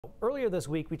Earlier this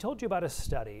week, we told you about a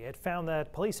study. It found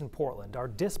that police in Portland are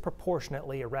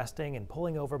disproportionately arresting and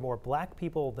pulling over more black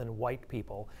people than white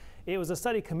people. It was a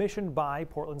study commissioned by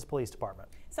Portland's police department.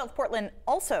 South Portland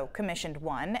also commissioned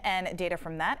one, and data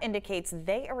from that indicates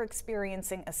they are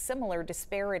experiencing a similar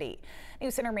disparity.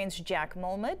 News Center Maine's Jack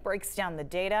Mulmud breaks down the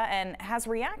data and has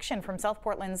reaction from South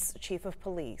Portland's chief of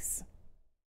police.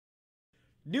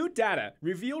 New data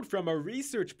revealed from a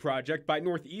research project by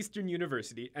Northeastern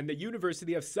University and the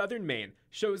University of Southern Maine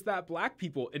shows that black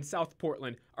people in South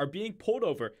Portland are being pulled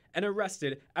over and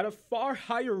arrested at a far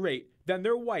higher rate than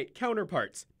their white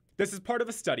counterparts. This is part of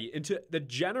a study into the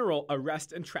general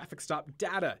arrest and traffic stop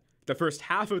data. The first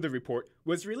half of the report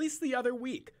was released the other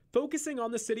week, focusing on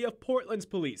the city of Portland's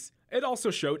police. It also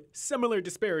showed similar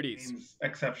disparities. Maine's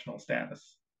exceptional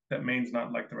status, that Maine's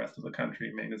not like the rest of the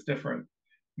country. Maine is different.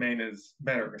 Maine is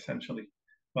better, essentially.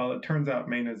 Well, it turns out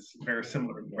Maine is very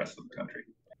similar to the rest of the country.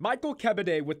 Michael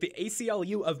Kebede with the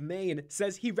ACLU of Maine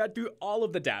says he read through all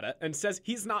of the data and says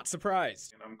he's not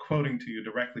surprised. And I'm quoting to you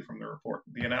directly from the report.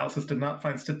 The analysis did not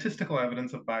find statistical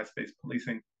evidence of bias-based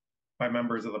policing by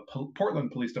members of the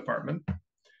Portland Police Department.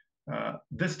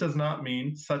 This does not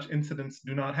mean such incidents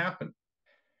do not happen.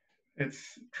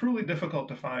 It's truly difficult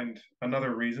to find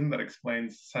another reason that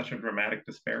explains such a dramatic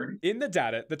disparity. In the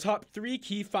data, the top three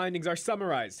key findings are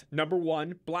summarized. Number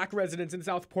one, black residents in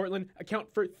South Portland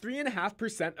account for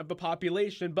 3.5% of the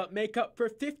population, but make up for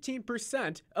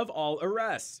 15% of all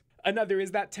arrests. Another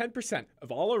is that 10% of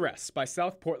all arrests by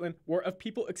South Portland were of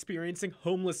people experiencing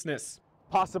homelessness.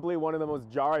 Possibly one of the most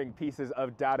jarring pieces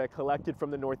of data collected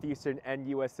from the Northeastern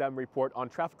NUSM report on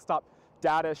traffic stop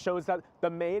data shows that the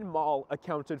Main Mall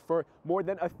accounted for more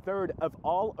than a third of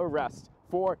all arrests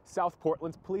for South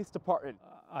Portland's police department.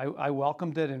 I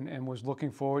welcomed it and was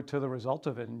looking forward to the result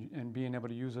of it and being able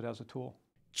to use it as a tool.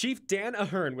 Chief Dan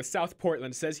Ahern with South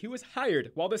Portland says he was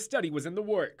hired while the study was in the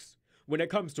works. When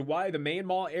it comes to why the Main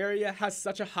Mall area has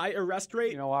such a high arrest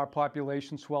rate, our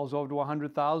population swells over to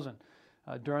 100,000.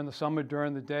 During the summer,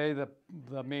 during the day,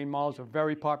 the Main Mall is a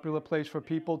very popular place for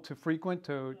people to frequent,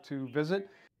 to visit.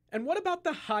 And what about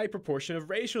the high proportion of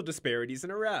racial disparities in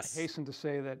arrests? I hasten to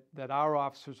say that our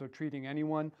officers are treating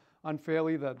anyone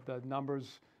unfairly, that the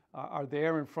numbers are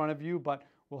there in front of you, but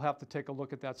we'll have to take a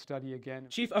look at that study again.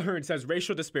 Chief Ahern says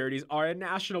racial disparities are a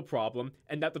national problem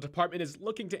and that the department is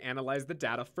looking to analyze the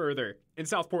data further. In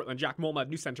South Portland, Jack Mulmud,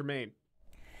 News Center, Maine.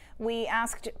 We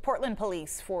asked Portland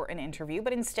police for an interview,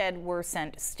 but instead were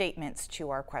sent statements to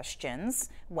our questions.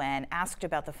 When asked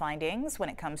about the findings when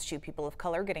it comes to people of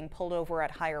color getting pulled over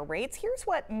at higher rates, here's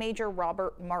what Major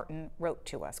Robert Martin wrote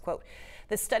to us. Quote,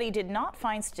 "The study did not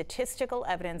find statistical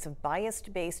evidence of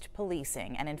bias-based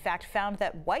policing and in fact found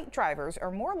that white drivers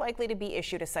are more likely to be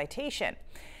issued a citation.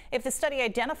 If the study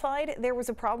identified there was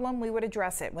a problem, we would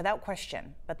address it without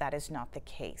question, but that is not the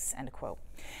case," end quote.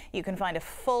 You can find a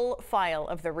full file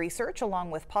of the research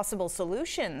along with possible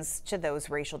solutions to those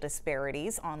racial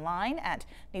disparities online at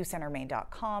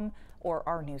newscentermaine.com or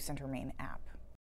our News Center Maine app.